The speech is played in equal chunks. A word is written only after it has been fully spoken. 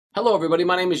Hello, everybody.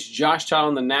 My name is Josh Todd.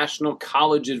 I'm the National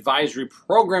College Advisory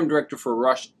Program Director for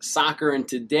Rush Soccer, and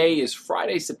today is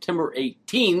Friday, September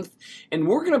 18th, and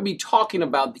we're going to be talking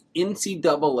about the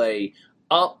NCAA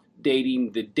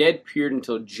updating the dead period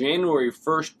until January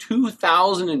 1st,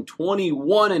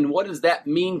 2021, and what does that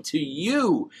mean to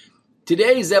you?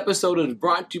 Today's episode is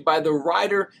brought to you by the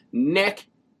Rider Neck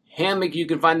Hammock. You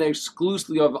can find that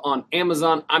exclusively on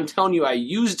Amazon. I'm telling you, I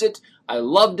used it. I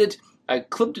loved it. I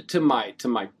clipped it to my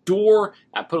door.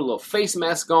 I put a little face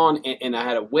mask on, and I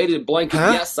had a weighted blanket.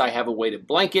 Yes, I have a weighted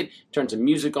blanket. Turned some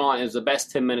music on. It was the best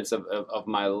 10 minutes of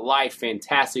my life.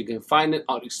 Fantastic. You can find it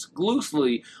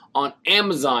exclusively on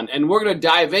Amazon, and we're going to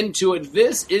dive into it.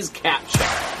 This is Cap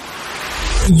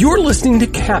Chat. You're listening to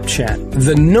Cap Chat,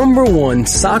 the #1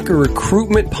 soccer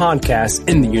recruitment podcast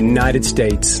in the United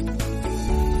States.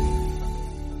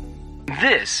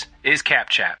 This is Cap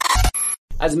Chat.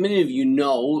 As many of you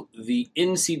know, the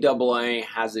NCAA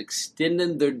has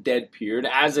extended their dead period,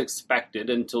 as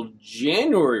expected, until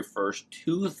January 1st,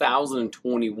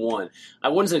 2021. I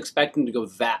wasn't expecting to go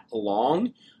that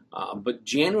long, but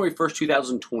January 1st,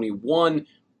 2021,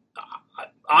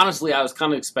 honestly, I was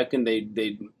kind of expecting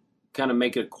they'd kind of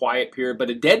make it a quiet period,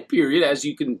 but a dead period, as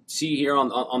you can see here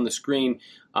on the screen,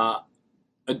 a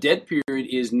dead period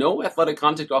is no athletic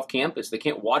contact off campus. They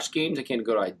can't watch games. They can't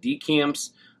go to ID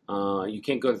camps. You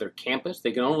can't go to their campus.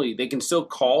 They can still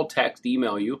call, text,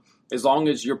 email you as long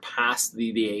as you're past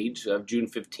the age of June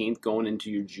 15th going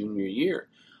into your junior year.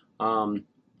 And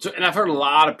I've heard a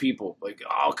lot of people like,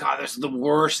 oh God, this is the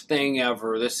worst thing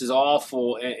ever. This is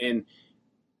awful. And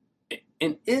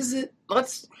is it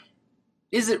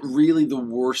really the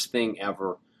worst thing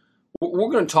ever?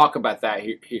 We're going to talk about that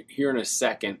here in a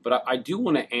second, but I do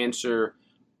want to answer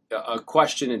a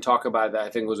question and talk about that. I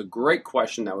think it was a great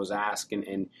question that was asked,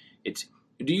 and it's: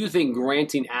 do you think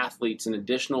granting athletes an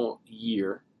additional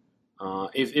year,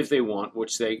 if they want,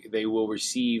 which they will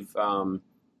receive, they're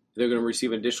going to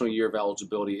receive an additional year of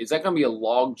eligibility, is that going to be a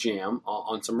log jam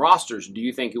on some rosters? Do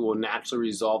you think it will naturally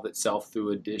resolve itself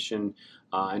through addition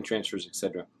and transfers,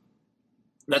 etc.?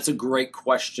 That's a great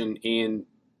question, and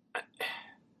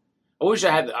I wish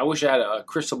I had a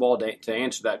crystal ball to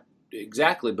answer that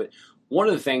exactly, but one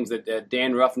of the things that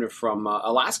Dan Ruffner from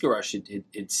Alaska Rush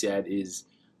had said is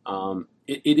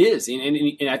it is,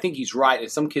 and I think he's right.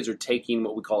 And some kids are taking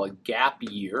what we call a gap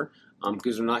year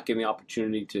because they're not getting the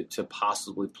opportunity to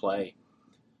possibly play.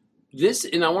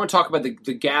 And I want to talk about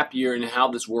the gap year and how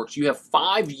this works. You have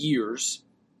 5 years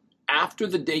after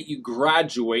the date you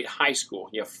graduate high school.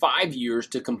 You have 5 years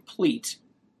to complete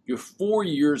your 4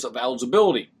 years of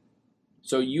eligibility.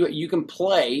 So you can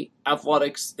play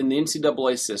athletics in the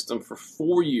NCAA system for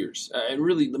 4 years. And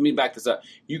really, let me back this up.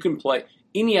 You can play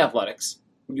any athletics.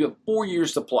 You have 4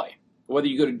 years to play. Whether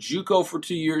you go to JUCO for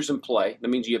 2 years and play, that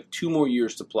means you have 2 more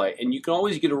years to play. And you can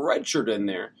always get a redshirt in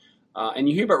there. And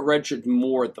you hear about redshirts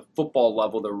more at the football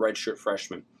level, the redshirt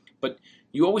freshman. But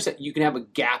you can have a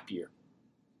gap year.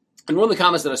 And one of the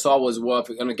comments that I saw was, well, if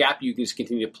on a gap year, you can just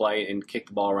continue to play and kick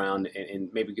the ball around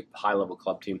and maybe get a high-level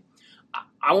club team.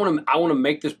 I want to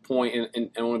make this point,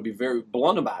 and I want to be very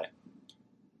blunt about it.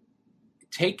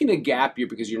 Taking a gap year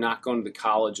because you're not going to the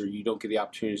college or you don't get the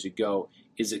opportunity to go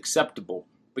is acceptable,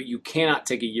 but you cannot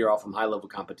take a year off from high-level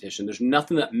competition. There's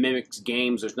nothing that mimics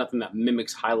games. There's nothing that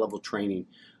mimics high-level training.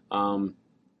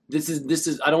 This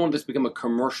is. I don't want this to become a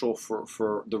commercial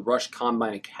for the Rush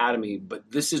Combine Academy,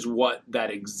 but this is what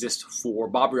that exists for.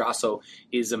 Bob Riasso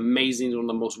is amazing. He's one of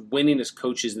the most winningest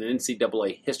coaches in the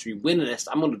NCAA history. Winningest.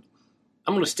 I'm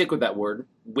going to stick with that word,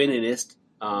 winningest.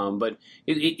 But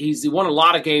he's won a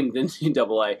lot of games in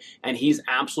NCAA, and he's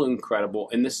absolutely incredible.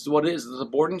 And this is what it is. It's a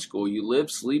boarding school. You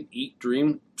live, sleep, eat,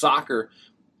 dream soccer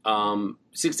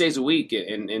 6 days a week,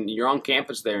 and you're on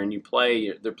campus there, and you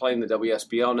play. They're playing the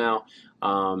WSBL now.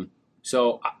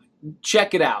 So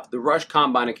check it out, the Rush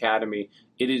Combine Academy.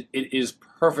 It is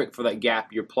perfect for that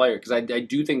gap year player because I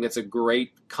do think that's a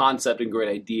great concept and great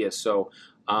idea. So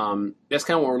that's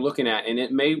kind of what we're looking at, and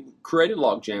it may create a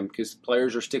logjam because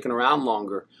players are sticking around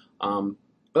longer, but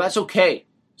that's okay.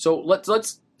 So that's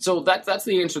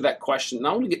the answer to that question.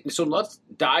 Now let's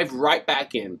dive right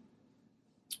back in.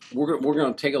 We're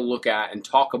going to take a look at and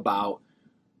talk about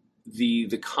the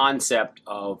concept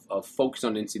of focus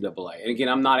on NCAA. And again,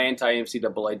 I'm not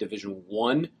anti-NCAA Division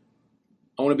I.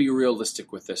 I want to be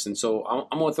realistic with this, and so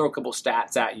I'm going to throw a couple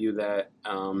stats at you that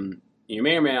you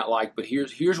may or may not like, but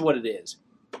here's what it is.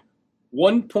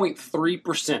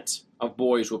 1.3% of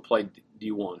boys will play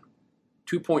D1.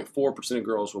 2.4% of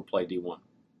girls will play D1.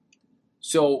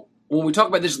 So when we talk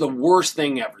about this is the worst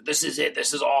thing ever, this is it,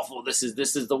 this is awful, this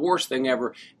is the worst thing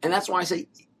ever, and that's why I say,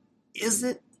 is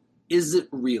it is it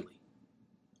really?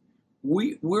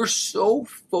 We're so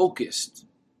focused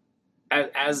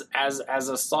as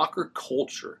a soccer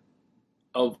culture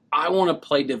of I want to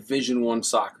play Division I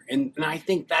soccer, and I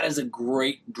think that is a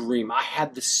great dream. I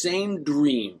had the same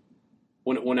dream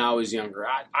when I was younger.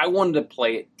 I wanted to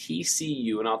play at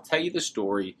TCU, and I'll tell you the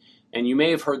story, and you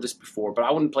may have heard this before, but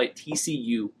I wanted to play at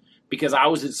TCU because I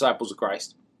was the Disciples of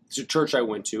Christ. It's a church I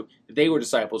went to. They were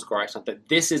Disciples of Christ. I thought,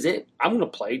 this is it. I'm going to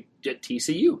play at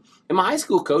TCU. And my high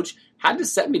school coach had to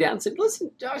set me down and said,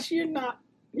 listen, Josh, you're not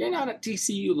at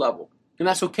TCU level. And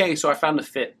that's okay. So I found a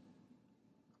fit.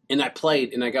 And I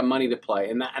played, and I got money to play.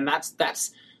 And that's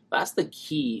the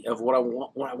key of what I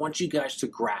want you guys to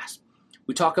grasp.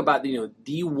 We talk about,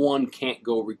 D1 can't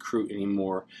go recruit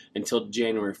anymore until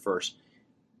January 1st.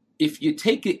 If you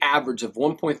take the average of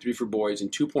 1.3 for boys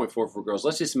and 2.4 for girls,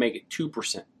 let's just make it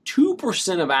 2%.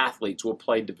 2% of athletes will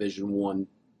play Division I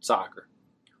soccer.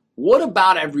 What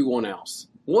about everyone else?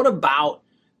 What about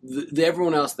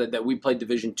everyone else that we play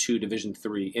Division II, Division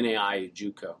III, NAIA,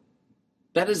 JUCO?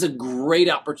 That is a great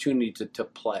opportunity to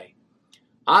play.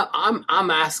 I'm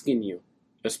asking you,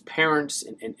 as parents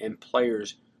and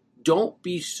players, don't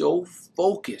be so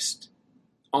focused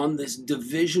on this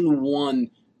Division I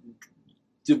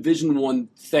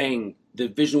thing.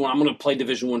 Division I, I'm going to play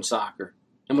Division I soccer.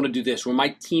 I'm going to do this. Where my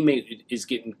teammate is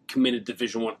getting committed to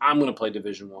Division I, I'm going to play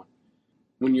Division I.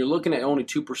 When you're looking at only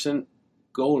 2%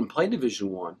 go and play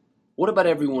Division I, what about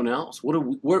everyone else?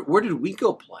 Where did we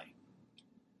go play?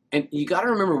 And you got to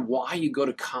remember why you go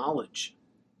to college.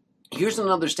 Here's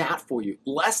another stat for you.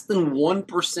 Less than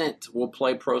 1% will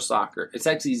play pro soccer. It's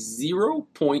actually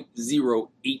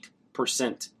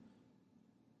 0.08%.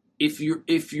 If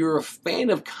you're a fan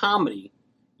of comedy,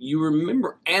 you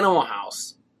remember Animal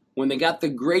House when they got the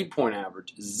grade point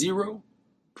average, 0.0.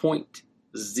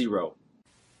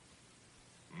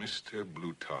 Mr.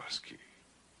 Blutarski,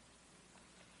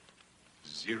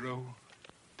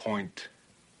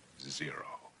 0.0.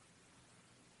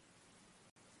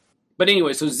 But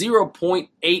anyway, so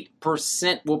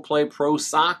 0.8% will play pro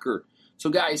soccer. So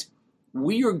guys,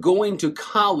 we are going to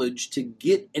college to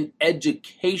get an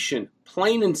education.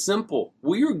 Plain and simple.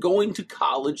 We are going to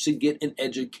college to get an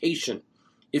education.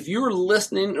 If you're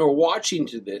listening or watching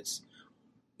to this,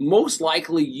 most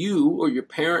likely you or your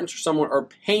parents or someone are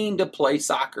paying to play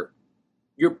soccer.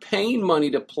 You're paying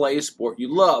money to play a sport you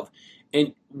love.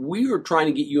 And we are trying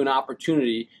to get you an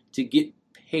opportunity to get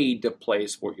paid to play a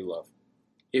sport you love.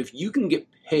 If you can get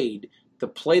paid to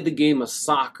play the game of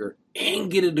soccer and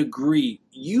get a degree,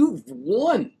 you've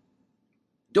won.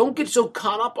 Don't get so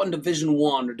caught up on Division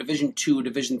I or Division II,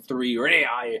 Division III, or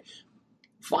NAIA.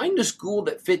 Find a school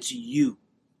that fits you.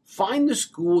 Find the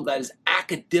school that is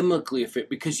academically a fit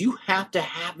because you have to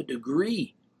have a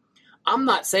degree. I'm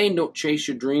not saying don't chase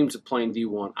your dreams of playing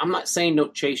D1. I'm not saying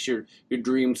don't chase your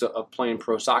dreams of playing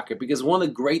pro soccer because one of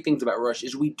the great things about Rush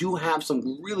is we do have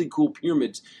some really cool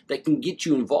pyramids that can get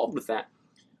you involved with that.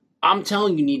 I'm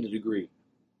telling you need a degree.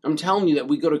 I'm telling you that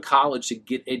we go to college to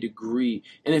get a degree.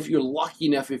 And if you're lucky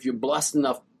enough, if you're blessed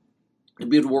enough to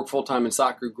be able to work full-time in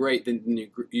soccer, great. Then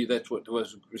that's what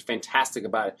was fantastic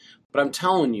about it. But I'm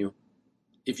telling you,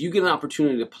 if you get an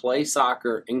opportunity to play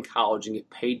soccer in college and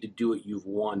get paid to do it, you've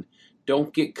won.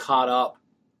 Don't get caught up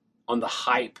on the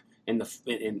hype and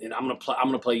I'm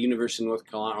gonna play University of North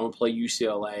Carolina. I'm gonna play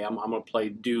UCLA. I'm gonna play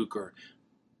Duke. Or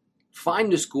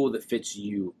find a school that fits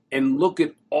you and look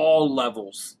at all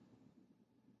levels.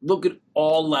 Look at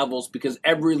all levels because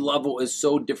every level is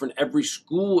so different. Every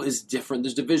school is different.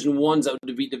 There's Division I's that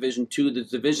would beat Division II.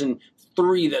 There's Division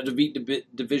III that would beat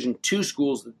Division II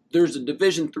schools. There's a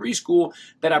Division III school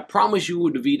that I promise you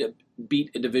would beat a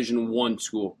Division I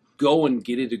school. Go and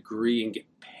get a degree and get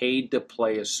paid to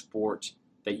play a sport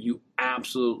that you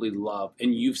absolutely love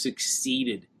and you've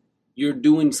succeeded. You're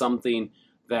doing something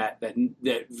that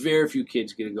very few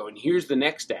kids get to go. And here's the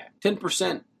next stat.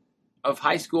 10% of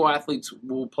high school athletes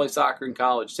will play soccer in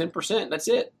college. 10%, that's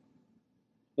it.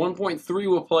 1.3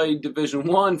 will play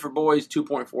Division I for boys,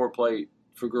 2.4 play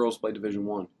for girls play Division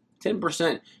I.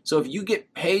 10%. So if you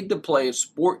get paid to play a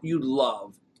sport you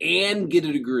love and get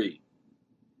a degree,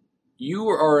 you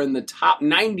are in the top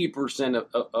 90%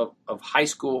 of high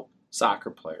school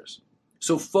soccer players.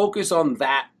 So focus on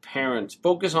that, parents.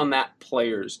 Focus on that,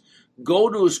 players. Go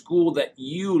to a school that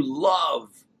you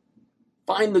love.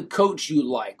 Find the coach you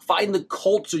like. Find the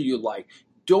culture you like.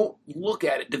 Don't look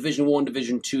at it Division I,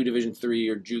 Division II, Division III,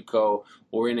 or JUCO,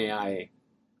 or NAIA.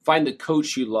 Find the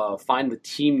coach you love. Find the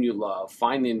team you love.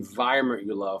 Find the environment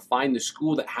you love. Find the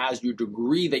school that has your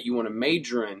degree that you want to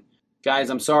major in.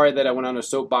 Guys, I'm sorry that I went on a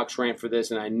soapbox rant for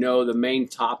this, and I know the main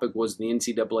topic was the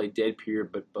NCAA dead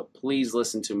period, but please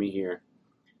listen to me here.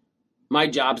 My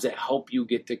job is to help you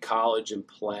get to college and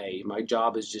play. My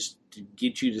job is just to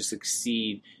get you to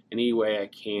succeed in any way I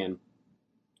can.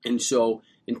 And so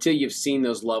until you've seen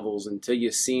those levels, until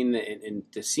you've seen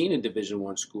a Division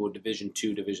I school, Division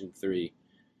II, Division III,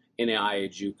 NAIA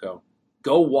JUCO,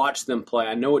 go watch them play.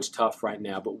 I know it's tough right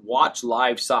now, but watch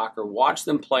live soccer. Watch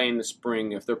them play in the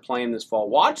spring. If they're playing this fall,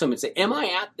 watch them and say, am I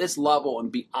at this level?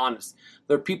 And be honest.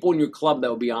 There are people in your club that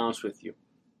will be honest with you.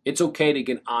 It's okay to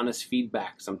get honest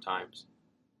feedback sometimes.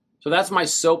 So that's my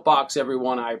soapbox,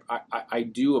 everyone. I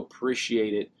do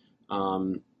appreciate it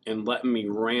and letting me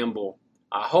ramble.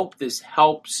 I hope this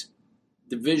helps.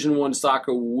 Division I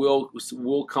soccer will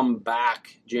come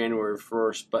back January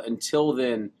 1st, but until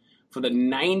then, for the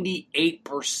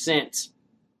 98%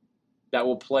 that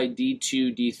will play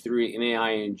D2, D3,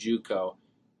 NAIA, and JUCO,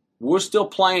 we're still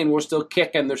playing, we're still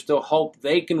kicking, there's still hope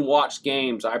they can watch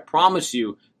games. I promise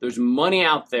you, there's money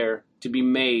out there to be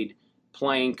made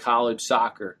playing college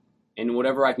soccer. And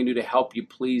whatever I can do to help you,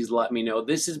 please let me know.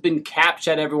 This has been Cap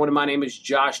Chat, everyone, and my name is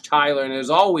Josh Tyler. And as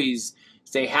always,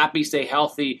 stay happy, stay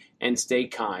healthy, and stay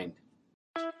kind.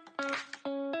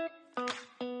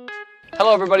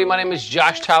 Hello, everybody. My name is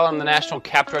Josh Tyler. I'm the National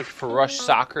Cap Director for Rush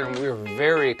Soccer, and we are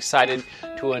very excited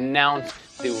to announce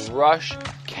the Rush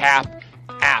Cap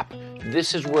app.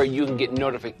 This is where you can get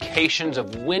notifications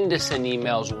of when to send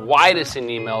emails, why to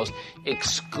send emails,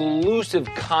 exclusive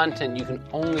content you can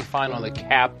only find on the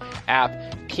Cap app.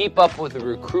 Keep up with the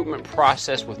recruitment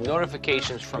process with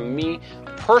notifications from me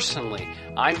personally.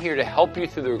 I'm here to help you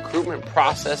through the recruitment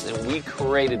process, and we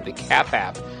created the Cap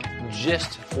app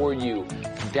just for you.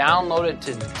 Download it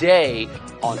today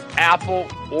on Apple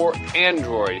or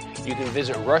Android. You can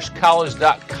visit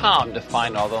rushcollege.com to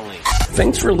find all the links.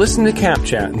 Thanks for listening to Cap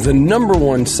Chat, the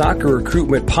 #1 soccer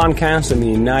recruitment podcast in the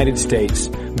United States.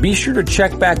 Be sure to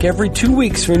check back every 2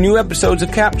 weeks for new episodes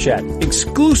of Cap Chat,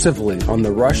 exclusively on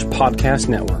the Rush Podcast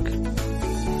Network.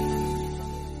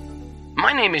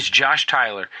 My name is Josh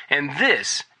Tyler, and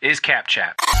this is Cap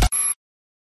Chat.